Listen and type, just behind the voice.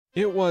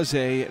It was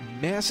a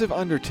massive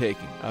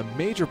undertaking, a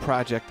major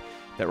project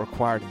that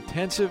required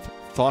intensive,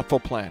 thoughtful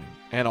planning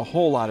and a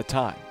whole lot of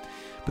time.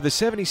 But the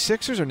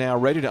 76ers are now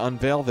ready to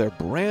unveil their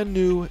brand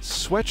new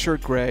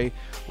sweatshirt gray,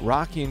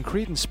 Rocky and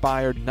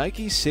Creed-inspired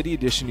Nike City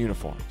Edition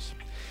uniforms.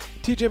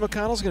 TJ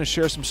McConnell is going to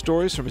share some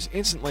stories from his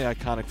instantly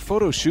iconic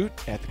photo shoot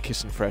at the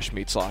Kissin' Fresh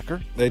Meats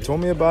Locker. They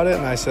told me about it,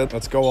 and I said,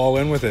 let's go all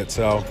in with it.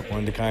 So I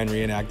wanted to kind of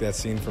reenact that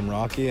scene from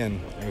Rocky, and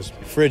it was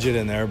frigid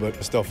in there, but it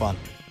was still fun.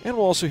 And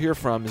we'll also hear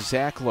from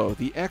Zach Lowe,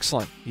 the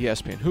excellent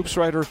ESPN Hoops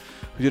writer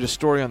who did a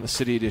story on the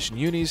City Edition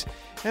unis,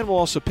 and we'll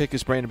also pick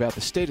his brain about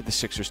the state of the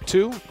Sixers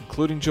too,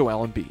 including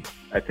Joel Embiid.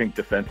 I think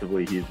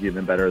defensively he's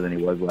even better than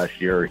he was last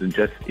year, and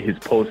just his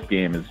post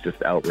game is just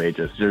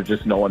outrageous. There's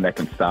just no one that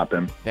can stop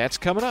him. That's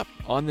coming up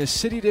on this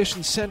City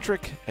Edition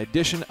centric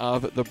edition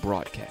of the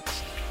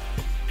broadcast.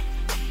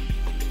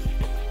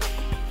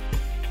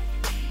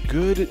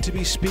 Good to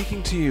be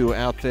speaking to you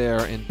out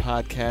there in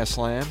podcast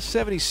land,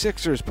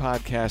 76ers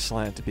podcast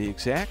land to be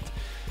exact.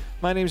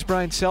 My name is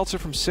Brian Seltzer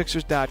from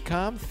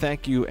Sixers.com.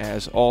 Thank you,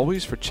 as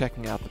always, for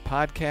checking out the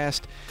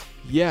podcast.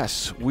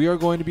 Yes, we are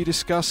going to be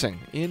discussing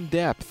in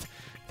depth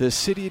the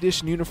City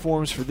Edition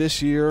uniforms for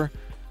this year.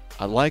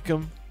 I like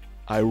them.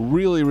 I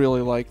really,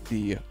 really like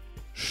the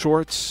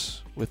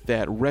shorts with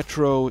that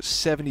retro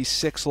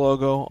 76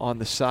 logo on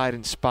the side,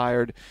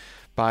 inspired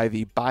by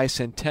the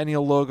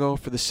bicentennial logo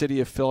for the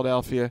city of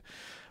Philadelphia.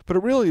 But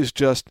it really is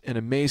just an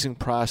amazing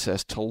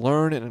process to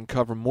learn and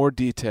uncover more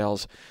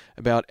details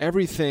about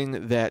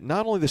everything that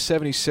not only the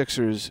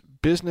 76ers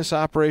business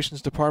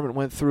operations department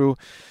went through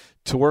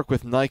to work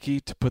with Nike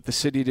to put the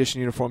City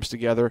Edition uniforms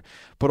together,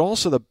 but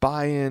also the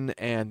buy-in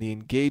and the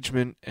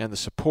engagement and the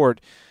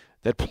support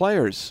that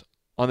players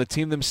on the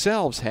team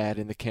themselves had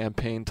in the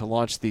campaign to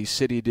launch the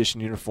City Edition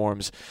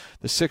uniforms.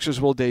 The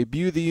Sixers will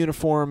debut the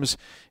uniforms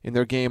in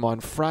their game on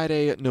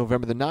Friday,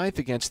 November the 9th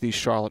against the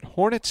Charlotte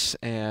Hornets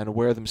and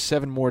wear them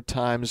 7 more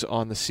times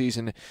on the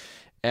season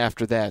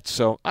after that.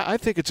 So I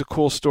think it's a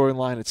cool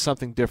storyline. It's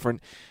something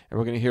different, and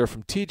we're going to hear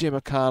from TJ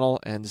McConnell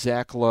and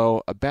Zach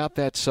Lowe about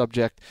that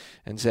subject,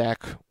 and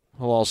Zach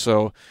will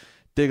also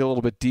dig a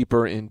little bit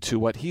deeper into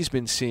what he's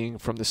been seeing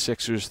from the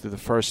Sixers through the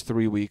first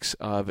 3 weeks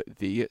of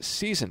the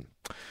season.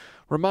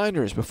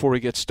 Reminders before we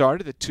get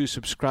started that to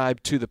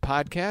subscribe to the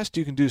podcast,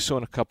 you can do so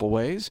in a couple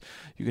ways.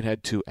 You can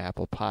head to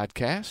Apple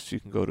Podcasts, you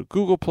can go to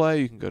Google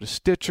Play, you can go to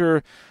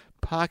Stitcher,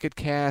 Pocket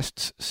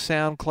Casts,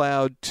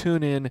 SoundCloud,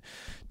 TuneIn.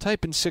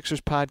 Type in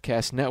Sixers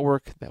Podcast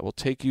Network. That will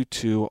take you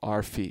to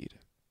our feed.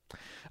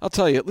 I'll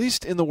tell you, at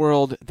least in the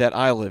world that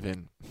I live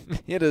in,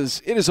 it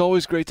is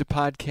always great to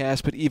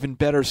podcast, but even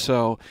better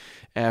so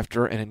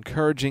after an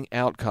encouraging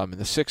outcome. And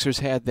the Sixers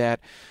had that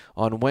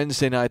on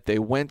Wednesday night. They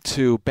went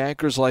to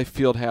Bankers Life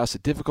Fieldhouse, a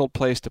difficult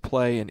place to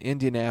play in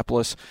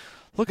Indianapolis,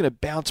 looking to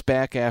bounce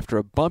back after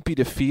a bumpy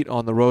defeat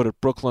on the road at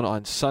Brooklyn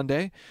on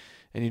Sunday.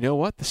 And you know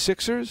what? The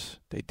Sixers,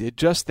 they did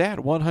just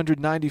that.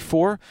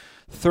 194,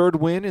 third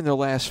win in their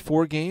last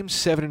 4 games,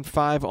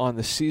 7-5 on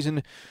the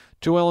season.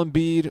 Joel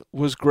Embiid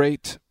was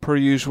great, per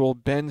usual.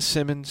 Ben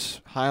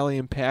Simmons,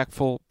 highly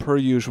impactful, per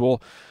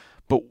usual.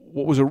 But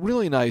what was a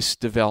really nice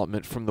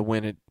development from the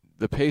win at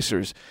the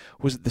Pacers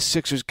was that the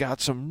Sixers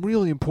got some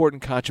really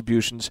important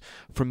contributions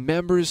from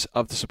members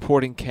of the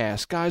supporting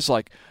cast. Guys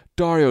like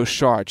Dario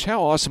Saric.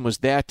 How awesome was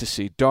that to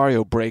see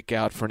Dario break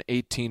out for an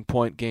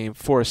 18-point game,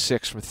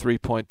 4-6 from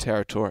three-point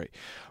territory?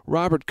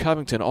 Robert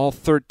Covington, all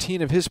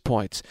 13 of his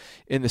points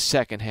in the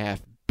second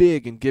half,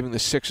 big in giving the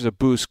Sixers a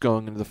boost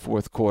going into the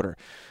fourth quarter.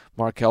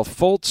 Markelle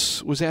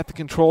Fultz was at the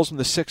controls when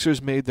the Sixers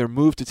made their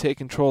move to take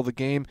control of the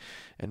game,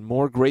 and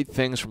more great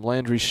things from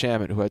Landry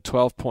Shamet, who had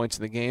 12 points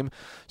in the game.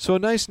 So a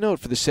nice note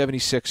for the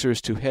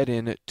 76ers to head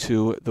in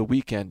to the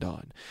weekend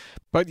on.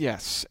 But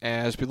yes,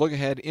 as we look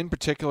ahead in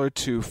particular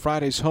to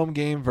Friday's home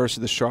game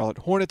versus the Charlotte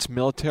Hornets,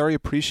 Military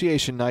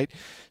Appreciation Night,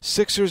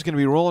 Sixers going to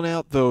be rolling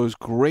out those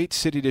great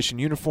City Edition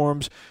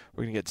uniforms.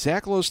 We're going to get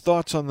Zach Lowe's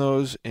thoughts on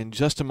those in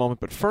just a moment.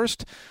 But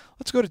first,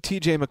 let's go to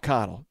TJ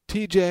McConnell.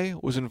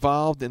 TJ was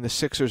involved in the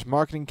Sixers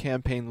marketing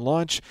campaign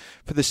launch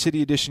for the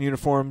City Edition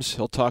uniforms.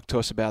 He'll talk to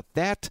us about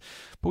that.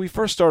 But we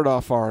first started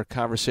off our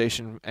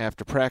conversation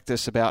after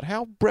practice about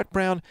how Brett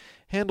Brown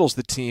handles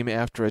the team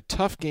after a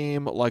tough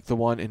game like the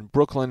one in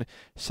Brooklyn,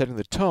 setting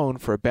the tone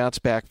for a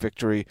bounce-back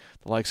victory,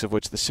 the likes of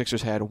which the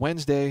Sixers had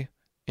Wednesday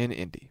in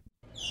Indy.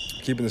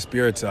 Keeping the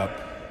spirits up,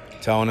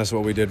 telling us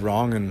what we did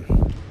wrong,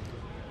 and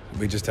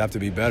we just have to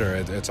be better.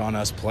 It's on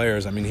us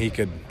players. I mean, he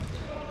could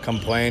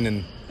complain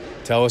and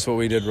tell us what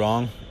we did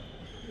wrong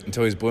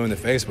until he's blue in the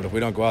face, but if we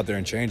don't go out there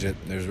and change it,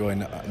 there's really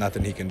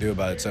nothing he can do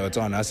about it. So it's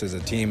on us as a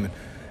team,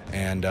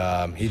 and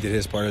he did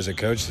his part as a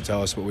coach to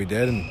tell us what we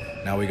did, and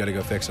now we got to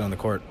go fix it on the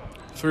court.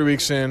 3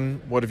 weeks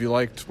in, what have you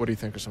liked? What do you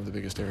think are some of the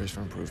biggest areas for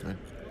improvement?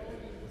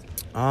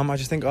 I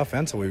just think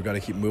offensively we've got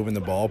to keep moving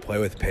the ball, play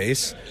with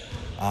pace,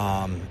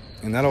 and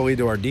that'll lead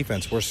to our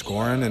defense. We're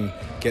scoring and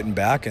getting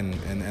back, and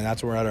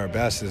that's where we're at our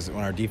best is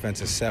when our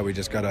defense is set. We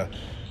just gotta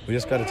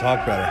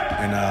talk better,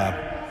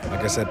 and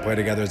like I said, play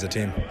together as a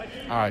team.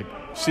 All right,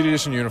 City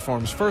Edition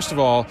uniforms. First of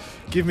all,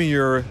 give me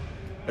your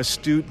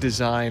astute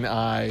design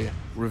eye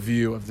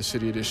review of the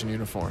City Edition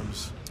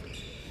uniforms?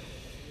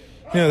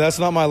 That's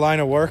not my line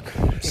of work,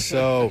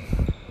 so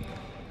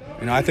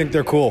I think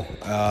they're cool.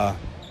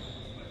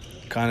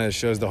 Kind of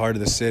shows the heart of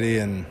the city,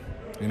 and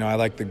I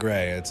like the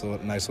gray. It's a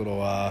nice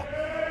little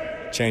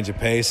change of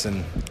pace,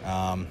 and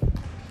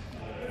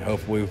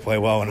hopefully we play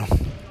well in them.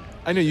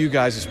 I know you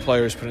guys as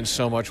players put in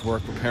so much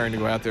work preparing to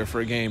go out there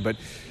for a game, but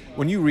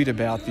when you read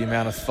about the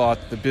amount of thought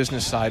the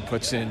business side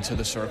puts into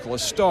the circle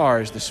of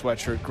stars, the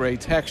sweatshirt gray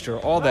texture,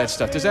 all that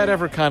stuff, does that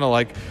ever kind of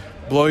like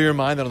blow your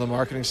mind that on the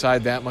marketing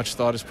side that much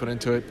thought is put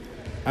into it?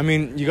 I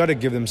mean, you got to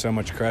give them so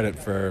much credit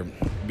for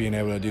being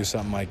able to do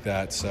something like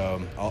that.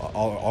 So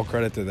all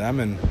credit to them,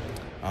 and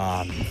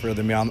for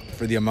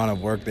the amount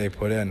of work they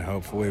put in.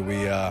 Hopefully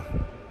we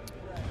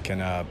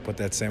can put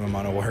that same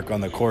amount of work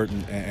on the court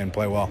and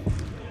play well.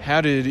 How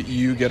did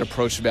you get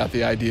approached about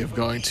the idea of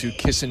going to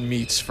Kissin'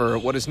 Meets for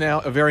what is now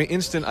a very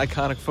instant,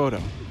 iconic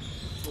photo?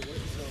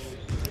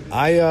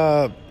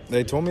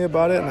 They told me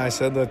about it, and I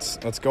said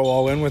let's go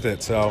all in with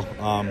it. So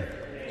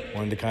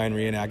wanted to kind of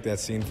reenact that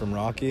scene from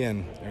Rocky,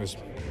 and it was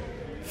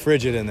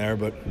frigid in there,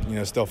 but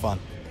still fun.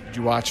 Did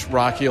you watch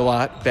Rocky a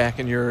lot back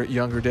in your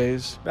younger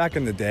days? Back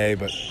in the day,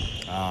 but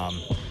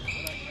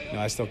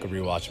I still could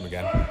rewatch them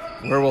again.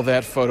 Where will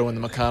that photo in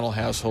the McConnell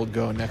household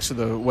go? Next to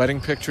the wedding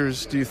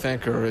pictures, do you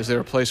think, or is there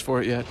a place for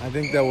it yet? I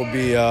think that will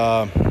be,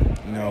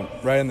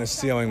 right in the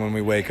ceiling when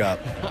we wake up,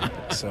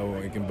 so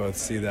we can both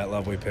see that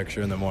lovely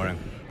picture in the morning.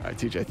 All right,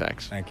 TJ,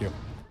 thanks. Thank you.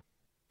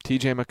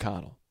 TJ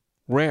McConnell.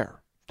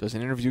 Rare does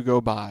an interview go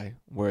by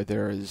where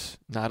there is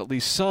not at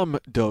least some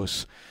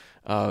dose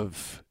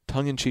of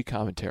tongue-in-cheek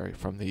commentary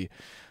from the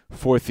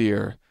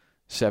fourth-year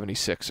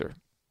 76er.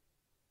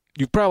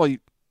 You've probably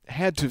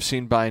had to have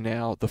seen by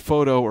now the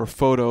photo or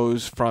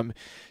photos from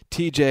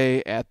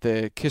TJ at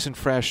the Kissin'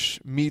 Fresh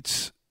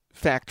Meats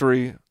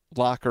factory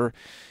locker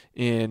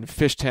in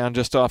Fishtown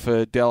just off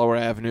of Delaware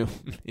Avenue.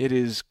 It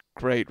is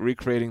great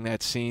recreating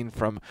that scene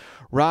from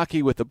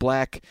Rocky with the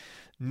black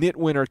knit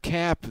winter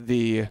cap,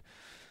 the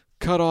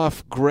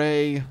cut-off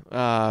gray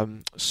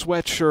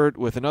sweatshirt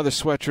with another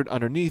sweatshirt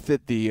underneath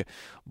it, the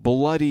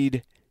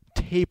bloodied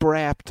tape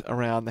wrapped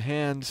around the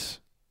hands.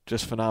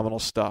 Just phenomenal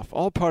stuff.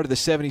 All part of the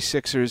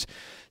 76ers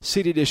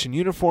City Edition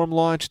uniform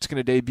launch. It's going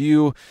to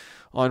debut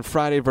on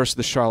Friday versus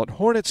the Charlotte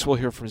Hornets. We'll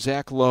hear from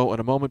Zach Lowe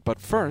in a moment,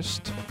 but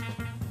first,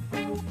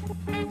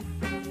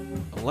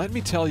 let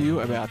me tell you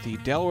about the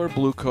Delaware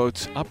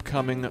Bluecoats'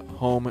 upcoming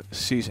home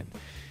season.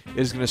 It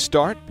is going to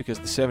start, because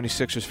the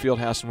 76ers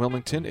Fieldhouse in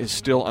Wilmington is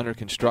still under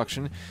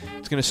construction.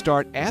 It's going to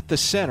start at the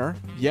Center,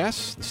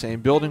 yes, the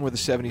same building where the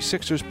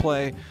 76ers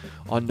play,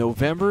 on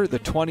November the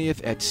 20th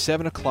at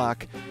 7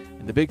 o'clock.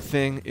 And the big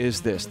thing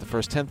is this: the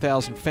first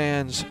 10,000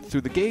 fans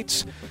through the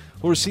gates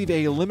will receive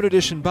a limited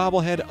edition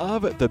bobblehead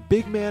of the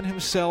big man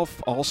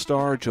himself,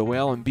 All-Star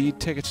Joel Embiid.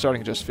 Tickets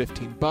starting at just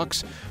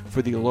 $15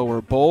 for the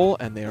lower bowl,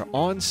 and they are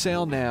on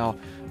sale now.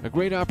 A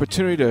great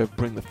opportunity to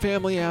bring the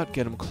family out,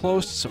 get them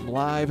close to some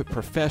live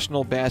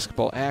professional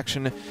basketball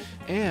action,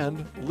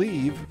 and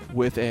leave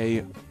with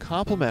a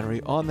complimentary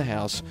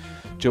on-the-house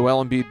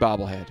Joel Embiid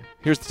bobblehead.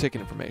 Here's the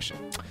ticket information: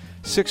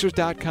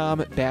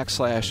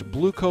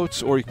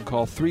 Sixers.com/Bluecoats, or you can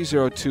call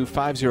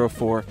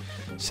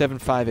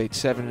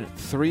 302-504-7587,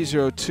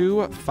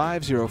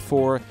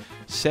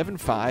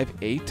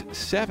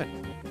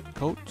 302-504-7587.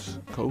 Coats,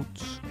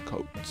 coats,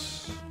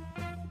 coats.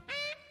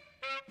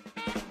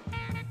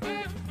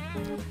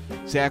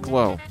 Zach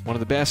Lowe, one of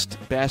the best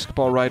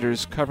basketball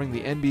writers covering the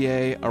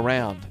NBA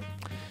around.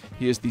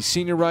 He is the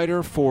senior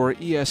writer for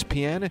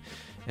ESPN,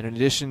 and in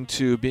addition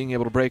to being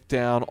able to break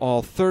down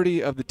all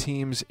 30 of the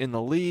teams in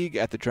the league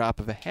at the drop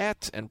of a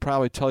hat and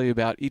probably tell you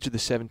about each of the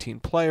 17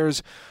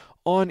 players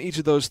on each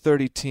of those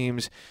 30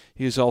 teams,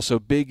 he is also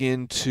big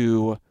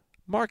into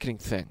marketing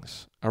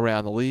things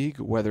around the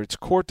league, whether it's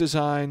court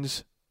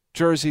designs,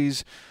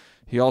 jerseys.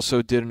 He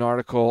also did an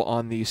article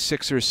on the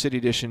Sixers City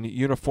Edition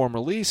uniform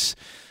release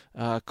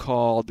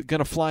called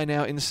 "Gonna Fly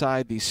Now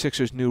Inside the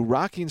Sixers' New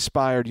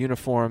Rocky-Inspired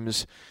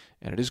Uniforms."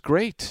 And it is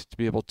great to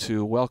be able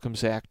to welcome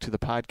Zach to the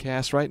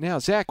podcast right now.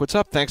 Zach, what's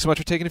up? Thanks so much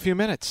for taking a few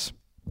minutes.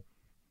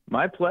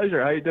 My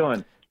pleasure. How you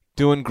doing?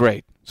 Doing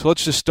great. So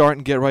let's just start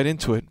and get right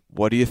into it.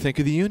 What do you think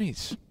of the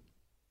unis?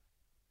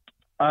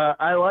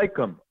 I like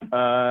them.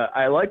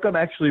 I like them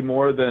actually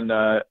more than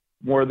I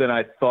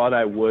thought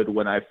I would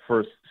when I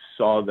first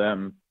saw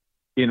them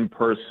in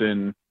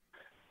person.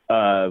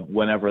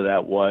 Whenever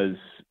that was.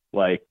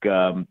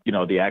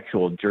 The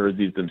actual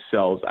jerseys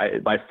themselves.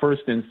 My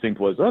first instinct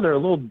was, they're a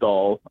little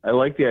dull. I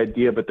like the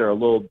idea, but they're a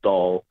little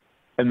dull.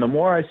 And the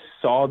more I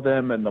saw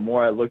them and the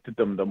more I looked at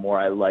them, the more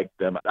I liked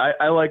them.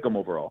 I like them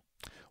overall.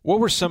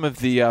 What were some of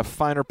the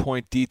finer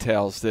point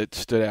details that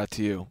stood out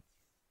to you?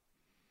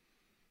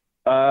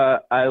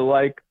 I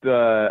like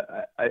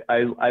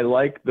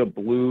the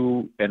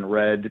blue and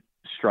red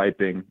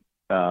striping.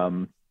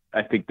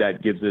 I think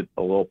that gives it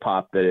a little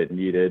pop that it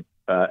needed.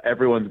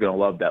 Everyone's gonna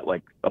love that,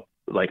 like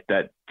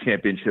that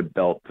championship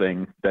belt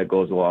thing that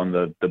goes along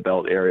the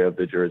belt area of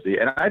the jersey.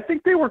 And I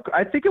think it was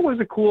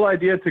a cool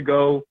idea to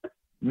go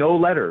no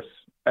letters.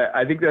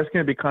 I think that's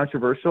going to be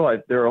controversial.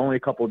 There are only a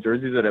couple of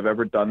jerseys that have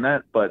ever done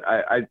that, but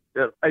I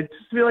just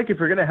feel like if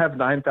you're going to have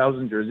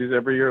 9,000 jerseys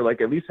every year,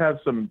 like at least have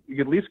some. You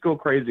could at least go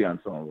crazy on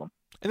some of them.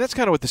 And that's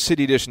kind of what the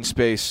City Edition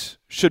space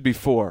should be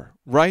for,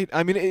 right?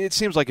 I mean, it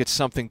seems like it's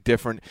something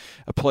different,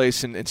 a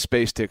place and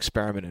space to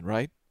experiment in,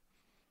 right?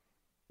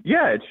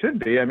 Yeah, it should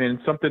be. I mean,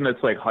 something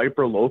that's like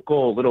hyper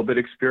local, a little bit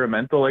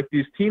experimental. Like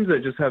these teams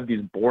that just have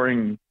these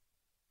boring,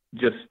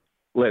 just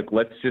like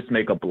let's just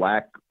make a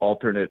black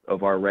alternate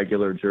of our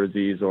regular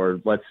jerseys,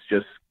 or let's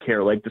just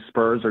like the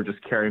Spurs are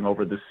just carrying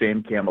over the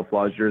same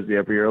camouflage jersey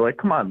every year. Like,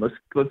 come on, let's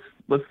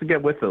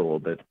get with it a little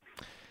bit.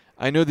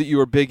 I know that you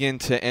were big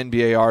into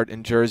NBA art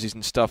and jerseys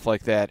and stuff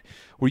like that.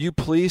 Were you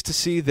pleased to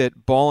see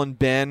that Ball and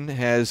Ben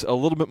has a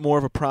little bit more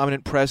of a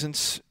prominent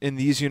presence in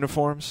these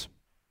uniforms?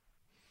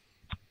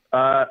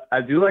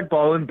 I do like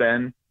Ball and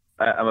Ben.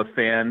 I'm a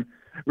fan.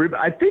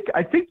 I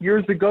think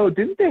years ago,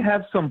 didn't they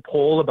have some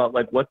poll about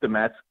like what the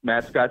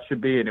mascot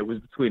should be, and it was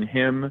between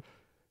him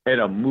and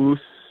a moose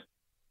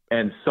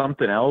and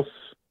something else.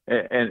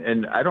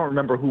 And I don't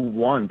remember who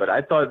won, but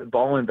I thought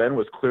Ball and Ben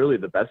was clearly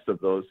the best of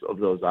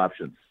those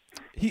options.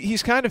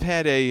 He's kind of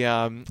had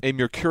a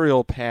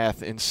mercurial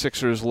path in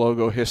Sixers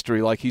logo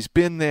history. Like he's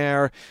been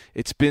there,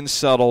 it's been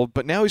subtle,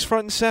 but now he's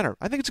front and center.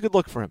 I think it's a good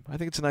look for him. I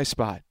think it's a nice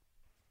spot.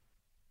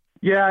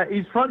 Yeah,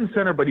 he's front and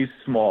center, but he's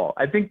small.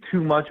 I think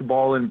too much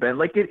Ball and Ben.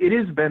 Like it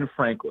is Ben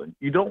Franklin.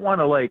 You don't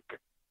want to like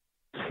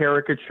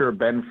caricature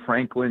Ben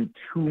Franklin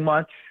too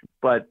much,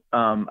 but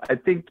I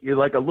think you're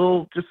like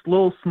little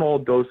small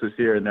doses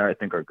here and there I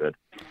think are good.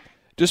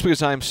 Just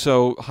because I'm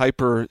so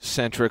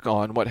hyper-centric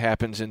on what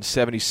happens in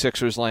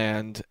 76ers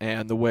land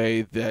and the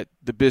way that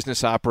the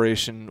business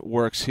operation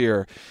works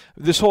here,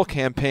 this whole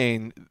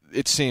campaign,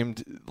 it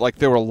seemed like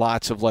there were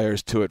lots of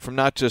layers to it, from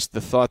not just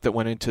the thought that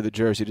went into the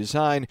jersey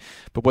design,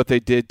 but what they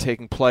did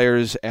taking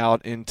players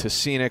out into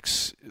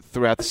scenics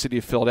throughout the city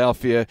of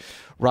Philadelphia,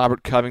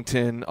 Robert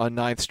Covington on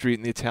 9th Street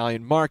in the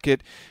Italian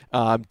Market,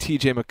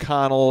 TJ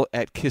McConnell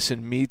at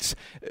Kissin' Meats.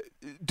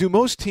 Do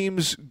most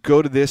teams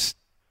go to this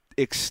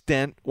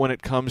extent when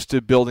it comes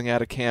to building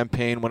out a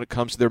campaign, when it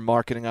comes to their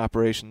marketing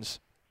operations?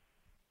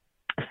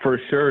 For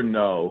sure,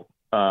 no.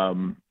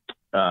 Some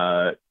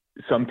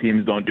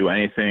teams don't do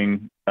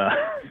anything.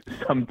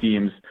 Some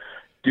teams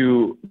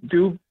do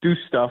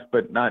stuff,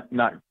 but not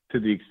to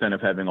the extent of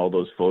having all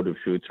those photo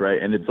shoots,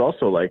 right? And it's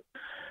also like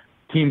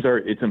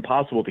it's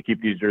impossible to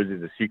keep these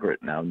jerseys a secret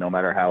now, no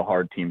matter how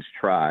hard teams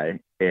try.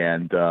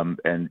 And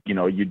you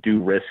know, you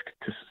do risk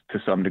to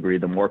some degree.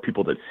 The more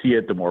people that see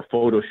it, the more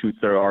photo shoots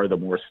there are, the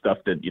more stuff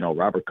that, you know,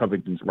 Robert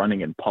Covington's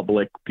running in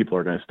public. People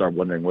are going to start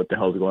wondering what the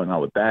hell's going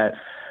on with that.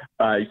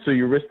 So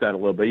you risk that a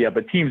little bit. Yeah,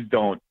 but teams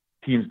don't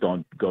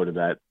go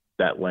to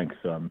that length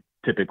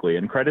typically.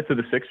 And credit to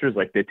the Sixers,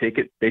 like they take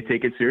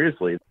it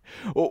seriously.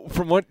 Well,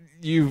 from what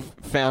you've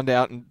found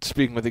out and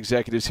speaking with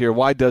executives here,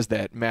 why does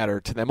that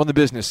matter to them on the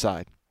business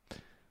side?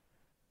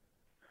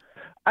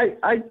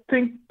 I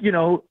think, you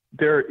know,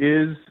 there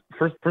is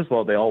first of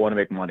all, they all want to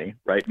make money,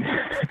 right?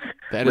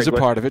 That is a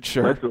part of it,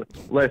 sure.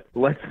 Let's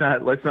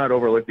not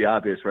overlook the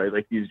obvious, right?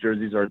 Like these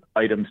jerseys are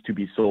items to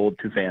be sold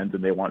to fans,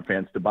 and they want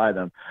fans to buy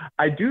them.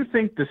 I do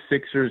think the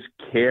Sixers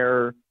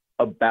care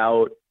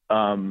about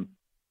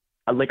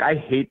like I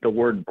hate the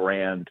word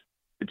brand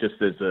just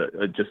as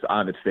just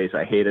on its face.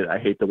 I hate it. I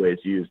hate the way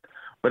it's used.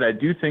 But I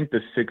do think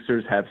the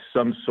Sixers have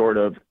some sort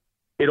of,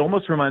 it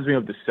almost reminds me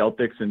of the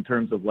Celtics in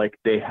terms of like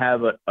they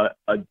have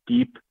a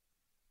deep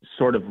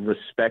sort of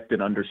respect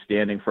and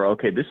understanding for,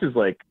 okay, this is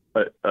like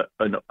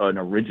an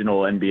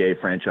original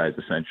NBA franchise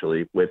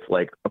essentially with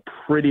like a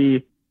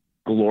pretty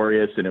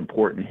glorious and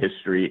important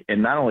history.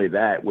 And not only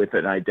that, with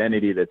an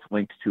identity that's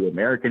linked to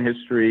American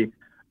history,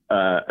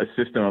 a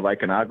system of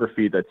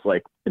iconography that's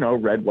like, you know,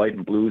 red, white,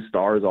 and blue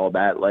stars, all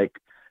that. Like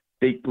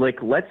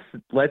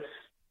let's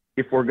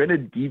if we're going to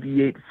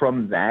deviate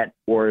from that,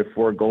 or if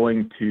we're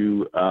going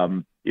to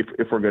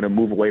if we're going to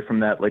move away from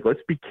that, like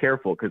let's be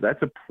careful, because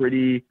that's a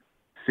pretty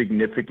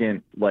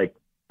significant like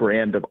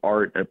brand of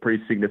art, a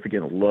pretty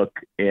significant look.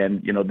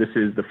 And, you know, this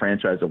is the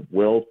franchise of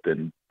Wilt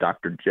and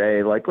Dr.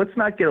 J. Like, let's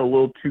not get a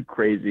little too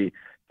crazy.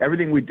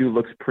 Everything we do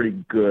looks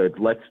pretty good.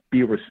 Let's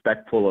be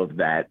respectful of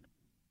that,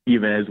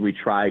 even as we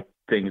try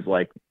things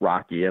like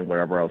Rocky and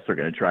whatever else they're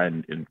going to try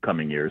in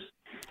coming years.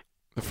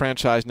 The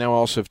franchise now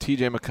also of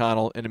TJ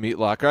McConnell in a meat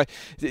locker.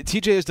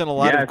 TJ has done a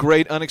lot of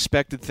great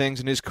unexpected things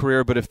in his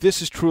career, but if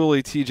this is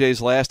truly TJ's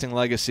lasting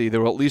legacy,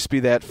 there will at least be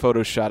that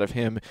photo shot of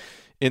him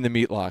in the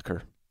meat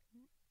locker.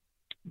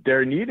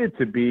 There needed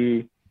to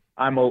be.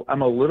 I'm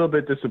a little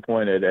bit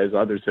disappointed, as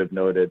others have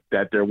noted,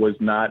 that there was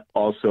not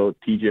also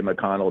TJ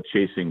McConnell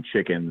chasing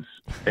chickens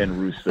and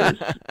roosters.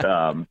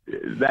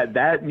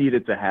 That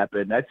needed to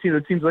happen.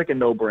 It seems like a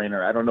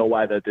no-brainer. I don't know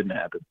why that didn't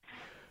happen.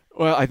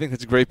 Well, I think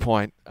that's a great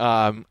point.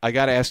 I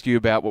got to ask you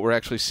about what we're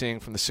actually seeing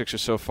from the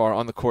Sixers so far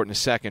on the court in a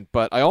second.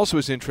 But I also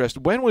was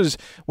interested, when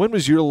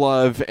was your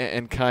love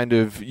and kind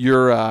of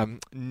your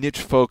niche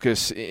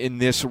focus in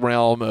this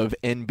realm of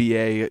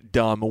NBA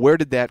dumb? Where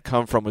did that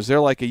come from? Was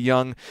there like a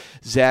young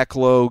Zach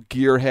Lowe,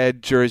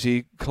 gearhead,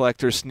 jersey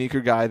collector,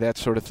 sneaker guy, that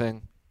sort of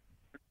thing?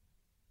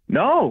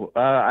 No,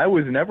 I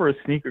was never a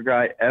sneaker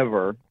guy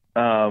ever.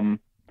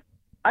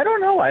 I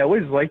don't know. I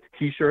always liked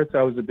T-shirts.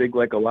 I was a big,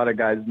 like a lot of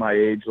guys my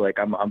age, like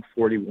I'm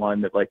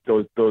 41, that like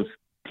those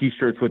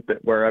T-shirts with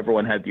where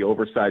everyone had the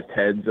oversized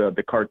heads,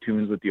 the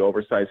cartoons with the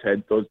oversized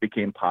heads, those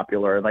became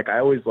popular. And like I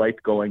always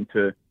liked going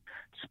to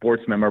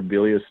sports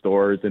memorabilia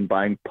stores and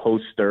buying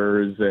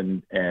posters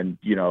and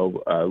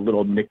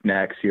little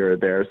knickknacks here or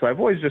there. So I've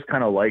always just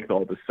kind of liked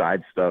all the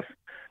side stuff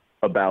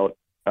about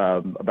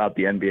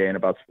the NBA and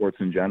about sports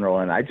in general.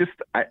 And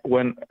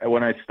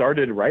when I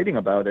started writing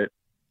about it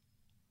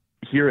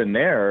here and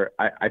there,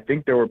 I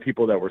think there were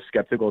people that were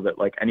skeptical that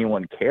like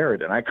anyone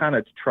cared. And I kind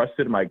of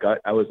trusted my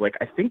gut. I was like,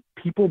 I think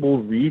people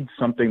will read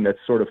something that's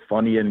sort of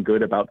funny and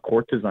good about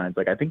court designs.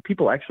 Like, I think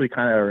people actually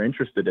kind of are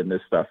interested in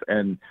this stuff.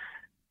 And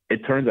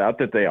it turns out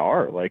that they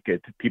are. Like,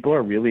 people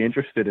are really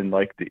interested in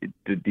like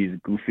these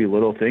goofy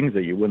little things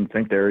that you wouldn't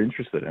think they're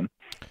interested in.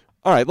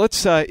 All right,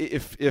 let's,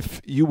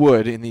 if you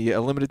would, in the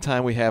limited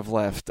time we have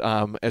left,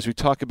 as we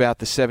talk about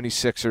the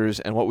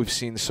 76ers and what we've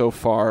seen so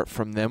far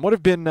from them, what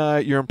have been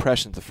your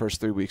impressions the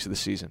first 3 weeks of the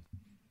season?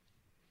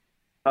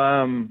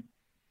 I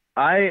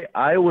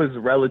was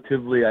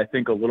relatively, I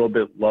think, a little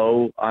bit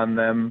low on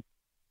them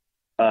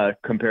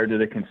compared to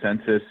the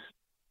consensus.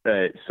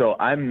 So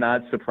I'm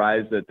not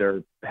surprised that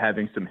they're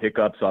having some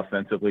hiccups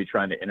offensively,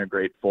 trying to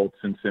integrate Fultz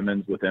and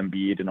Simmons with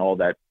Embiid and all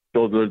that.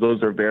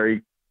 Those are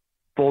very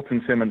Fultz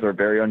and Simmons are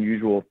very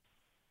unusual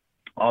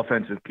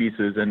offensive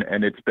pieces,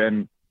 and it's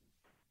been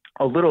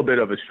a little bit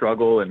of a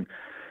struggle and,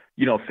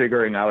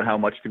 figuring out how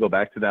much to go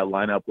back to that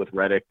lineup with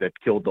Redick that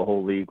killed the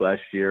whole league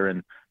last year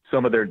and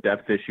some of their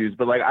depth issues.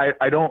 But like,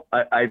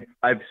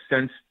 I've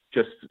sensed,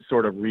 just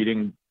sort of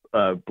reading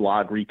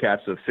blog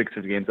recaps of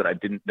Sixers games that I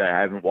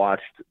haven't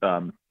watched,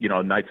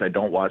 nights I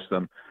don't watch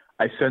them.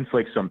 I sense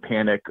like some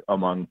panic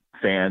among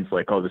fans,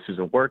 like, oh, this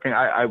isn't working.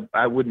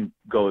 I wouldn't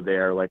go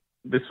there. Like,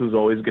 this was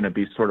always going to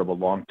be sort of a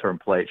long-term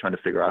play, trying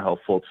to figure out how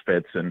Fultz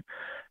fits. And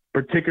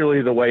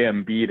particularly the way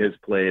Embiid has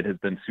played has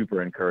been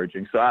super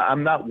encouraging. So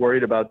I'm not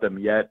worried about them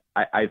yet.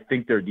 I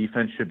think their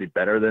defense should be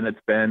better than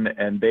it's been.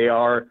 And they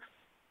are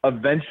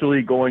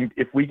eventually going,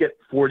 if we get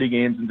 40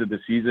 games into the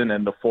season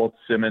and the Fultz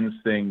Simmons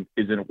thing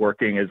isn't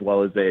working as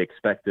well as they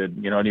expected,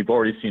 and you've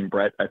already seen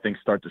Brett, I think,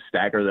 start to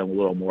stagger them a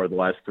little more the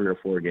last 3 or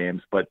 4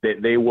 games, but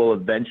they will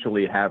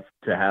eventually have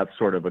to have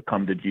sort of a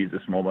come to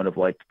Jesus moment of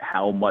like,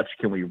 how much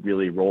can we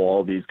really roll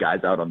all these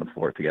guys out on the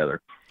floor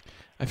together?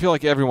 I feel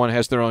like everyone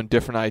has their own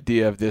different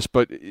idea of this,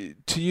 but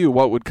to you,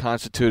 what would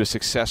constitute a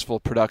successful,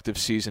 productive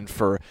season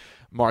for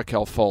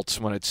Markelle Fultz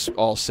when it's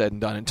all said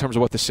and done in terms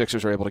of what the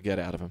Sixers are able to get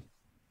out of him?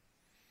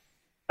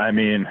 I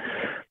mean,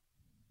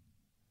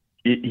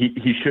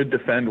 he should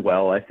defend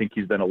well. I think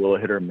he's been a little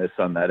hit or miss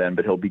on that end,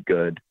 but he'll be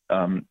good.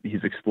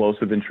 He's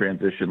explosive in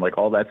transition. Like,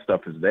 all that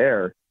stuff is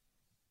there.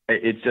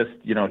 It's just,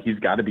 he's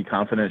got to be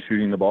confident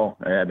shooting the ball.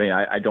 I mean,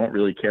 I don't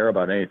really care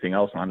about anything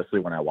else, honestly,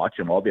 when I watch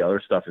him. All the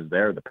other stuff is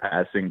there, the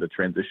passing, the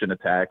transition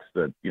attacks,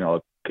 the,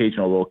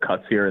 occasional little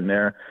cuts here and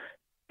there.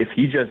 If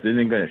he just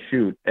isn't going to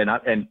shoot,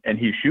 and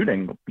he's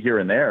shooting here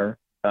and there,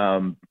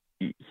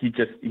 he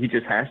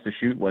just has to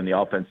shoot when the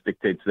offense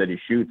dictates that he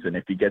shoots. And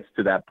if he gets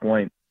to that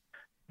point,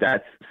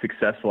 that's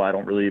successful. I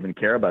don't really even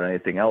care about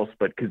anything else,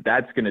 but because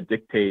that's going to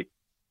dictate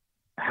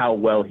how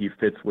well he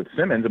fits with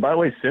Simmons. And by the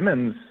way,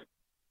 Simmons'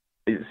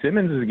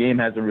 game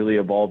hasn't really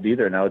evolved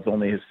either. Now it's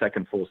only his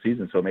second full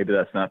season, so maybe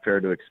that's not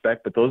fair to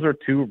expect. But those are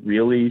two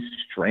really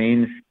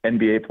strange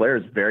NBA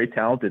players, very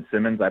talented.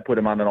 Simmons, I put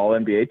him on an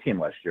All-NBA team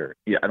last year.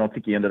 I don't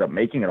think he ended up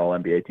making an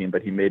All-NBA team,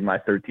 but he made my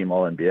third-team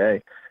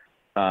All-NBA.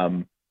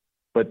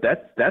 But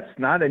that's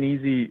not an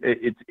easy.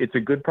 It's a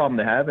good problem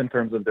to have in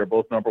terms of they're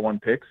both number 1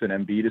 picks, and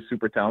Embiid is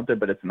super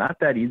talented, but it's not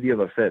that easy of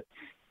a fit.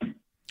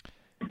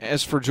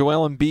 As for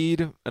Joel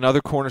Embiid,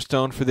 another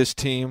cornerstone for this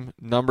team,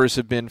 numbers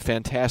have been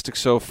fantastic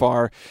so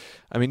far.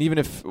 I mean, even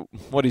if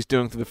what he's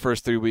doing through the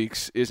first 3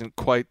 weeks isn't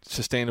quite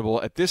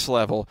sustainable at this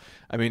level,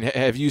 I mean,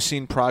 have you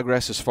seen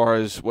progress as far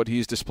as what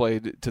he's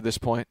displayed to this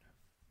point?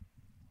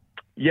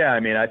 Yeah, I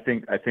mean, I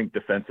think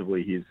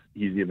defensively he's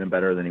even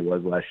better than he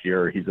was last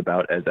year. He's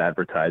about as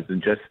advertised,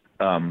 and just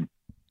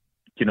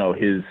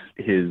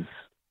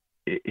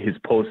his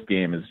post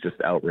game is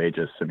just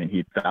outrageous. I mean,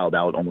 he fouled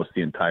out almost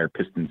the entire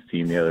Pistons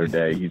team the other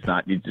day.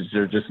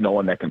 There's just no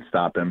one that can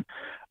stop him.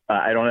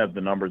 I don't have the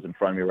numbers in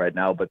front of me right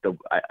now, but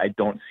I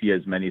don't see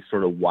as many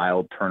sort of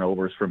wild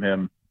turnovers from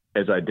him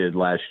as I did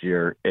last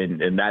year,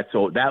 and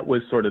that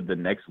was sort of the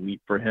next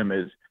leap for him,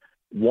 is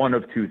one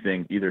of two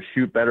things: either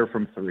shoot better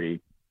from 3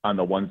 on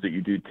the ones that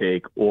you do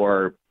take,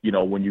 or,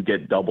 when you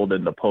get doubled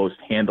in the post,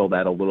 handle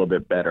that a little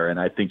bit better. And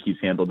I think he's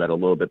handled that a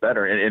little bit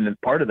better.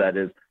 And part of that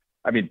is,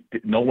 I mean,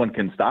 no one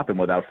can stop him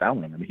without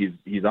fouling him.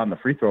 He's on the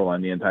free throw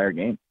line the entire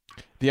game.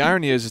 The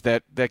irony is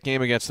that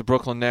game against the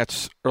Brooklyn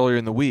Nets earlier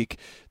in the week,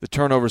 the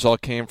turnovers all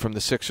came from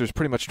the Sixers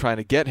pretty much trying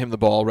to get him the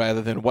ball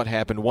rather than what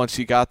happened once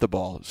he got the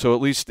ball. So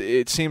at least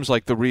it seems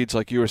like the reads,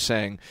 like you were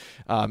saying,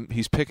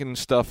 he's picking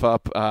stuff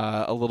up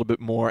a little bit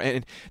more.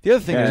 And the other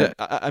thing is,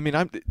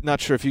 I'm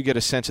not sure if you get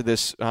a sense of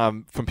this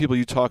from people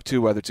you talk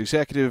to, whether it's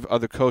executive,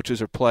 other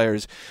coaches, or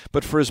players,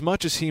 but for as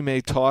much as he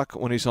may talk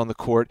when he's on the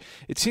court,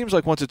 it seems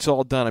like once it's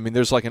all done,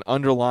 there's like an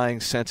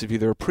underlying sense of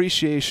either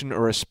appreciation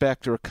or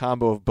respect or a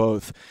combo of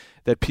both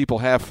that people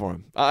have for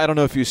him. I don't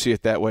know if you see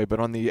it that way, but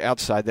on the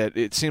outside, that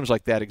it seems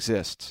like that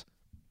exists.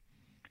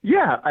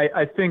 Yeah,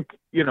 I think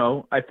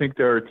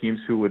there are teams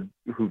who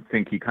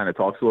think he kind of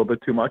talks a little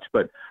bit too much,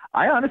 but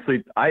I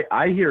honestly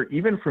hear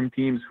even from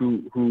teams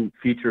who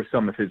feature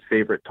some of his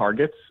favorite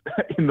targets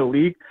in the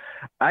league,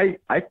 I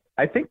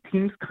think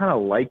teams kind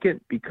of like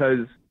it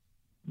because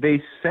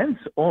they sense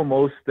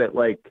almost that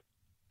like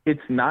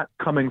it's not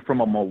coming from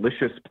a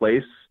malicious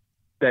place,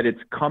 that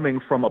it's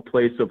coming from a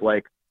place of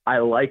like, I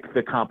like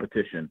the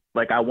competition.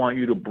 Like, I want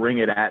you to bring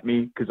it at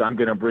me because I'm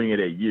going to bring it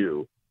at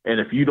you. And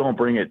if you don't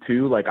bring it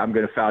too, like, I'm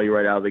going to foul you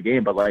right out of the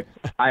game. But like,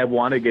 I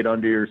want to get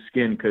under your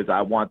skin because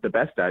I want the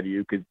best out of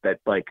you, because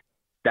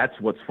that's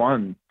what's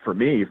fun for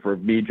me,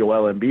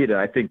 Joel Embiid. And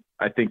I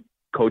think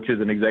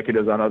coaches and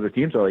executives on other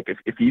teams are like,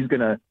 if he's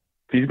going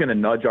to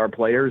nudge our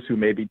players who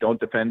maybe don't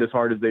defend as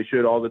hard as they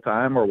should all the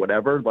time or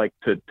whatever, like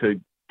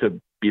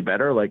to be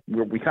better, like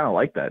we kind of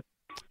like that.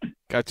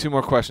 Got two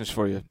more questions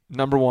for you.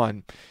 Number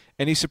one,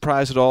 any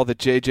surprise at all that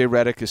J.J.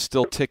 Redick is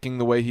still ticking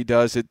the way he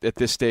does at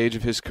this stage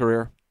of his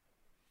career?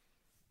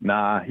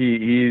 Nah,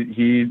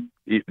 he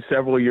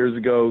several years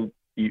ago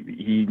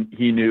he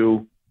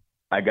knew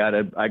I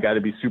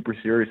gotta be super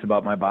serious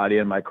about my body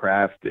and my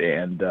craft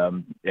and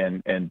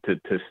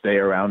to stay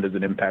around as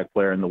an impact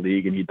player in the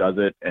league, and he does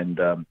it. And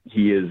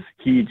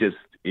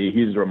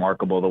he's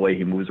remarkable the way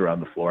he moves around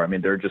the floor.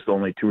 There are just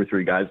only 2 or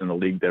 3 guys in the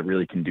league that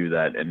really can do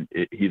that, and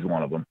he's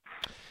one of them.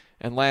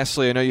 And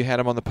lastly, I know you had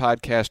him on the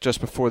podcast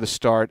just before the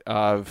start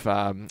of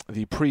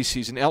the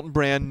preseason. Elton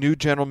Brand, new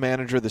general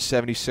manager of the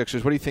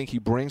 76ers. What do you think he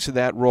brings to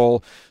that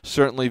role?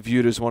 Certainly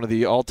viewed as one of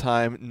the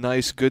all-time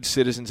nice, good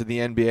citizens of the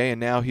NBA, and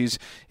now he's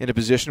in a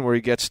position where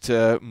he gets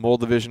to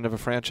mold the vision of a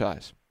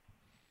franchise.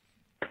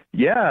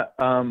 Yeah,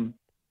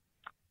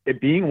 it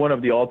being one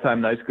of the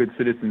all-time nice, good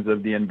citizens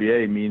of the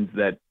NBA means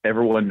that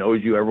everyone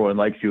knows you, everyone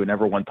likes you, and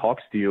everyone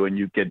talks to you, and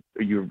you get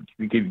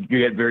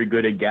very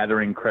good at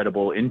gathering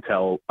credible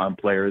intel on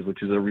players,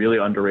 which is a really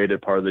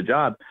underrated part of the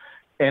job.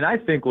 And I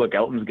think, look,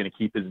 Elton's going to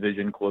keep his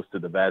vision close to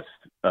the vest,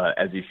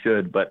 as he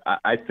should. But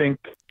I think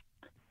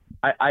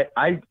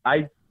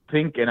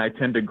and I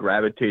tend to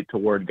gravitate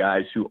toward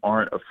guys who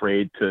aren't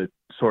afraid to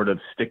sort of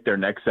stick their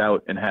necks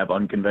out and have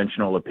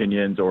unconventional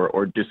opinions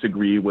or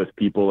disagree with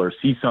people or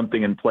see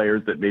something in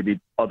players that maybe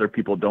other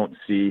people don't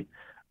see,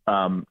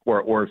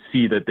 or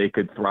see that they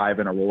could thrive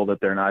in a role that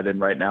they're not in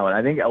right now. And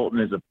I think Elton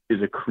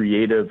is a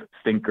creative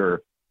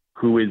thinker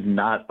who is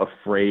not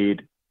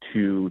afraid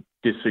to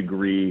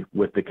disagree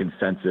with the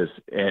consensus,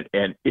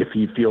 and if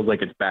he feels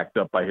like it's backed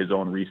up by his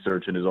own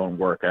research and his own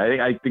work.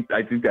 I think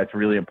that's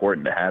really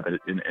important to have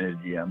in a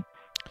GM.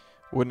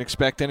 Wouldn't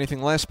expect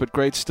anything less, but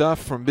great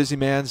stuff from busy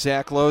man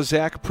Zach Lowe.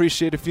 Zach,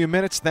 appreciate a few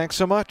minutes. Thanks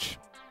so much.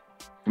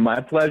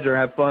 My pleasure.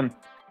 Have fun.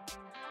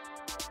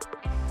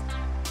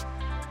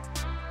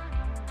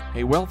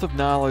 A wealth of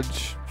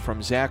knowledge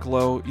from Zach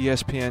Lowe,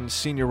 ESPN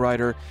senior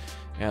writer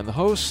and the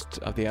host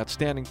of the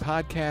outstanding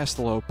podcast,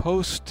 The Lowe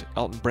Post.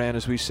 Elton Brand,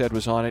 as we said,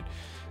 was on it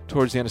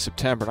towards the end of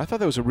September. And I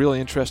thought that was a really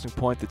interesting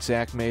point that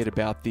Zach made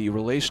about the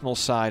relational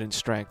side and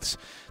strengths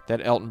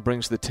that Elton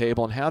brings to the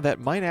table and how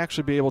that might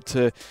actually be able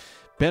to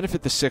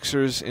benefit the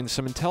Sixers in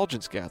some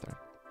intelligence gathering.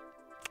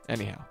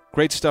 Anyhow,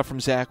 great stuff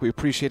from Zach. We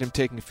appreciate him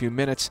taking a few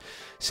minutes.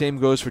 Same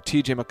goes for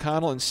TJ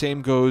McConnell, and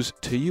same goes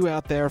to you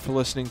out there for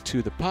listening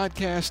to the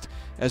podcast.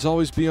 As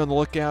always, be on the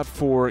lookout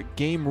for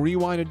game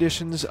rewind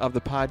editions of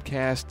the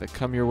podcast that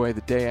come your way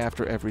the day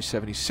after every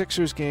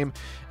 76ers game.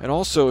 And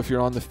also, if you're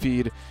on the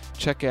feed,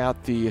 check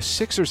out the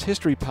Sixers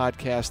History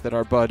podcast that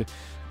our bud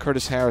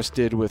Curtis Harris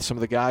did with some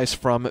of the guys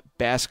from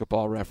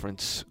Basketball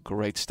Reference.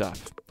 Great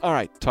stuff. All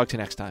right, talk to you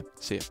next time.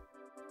 See you.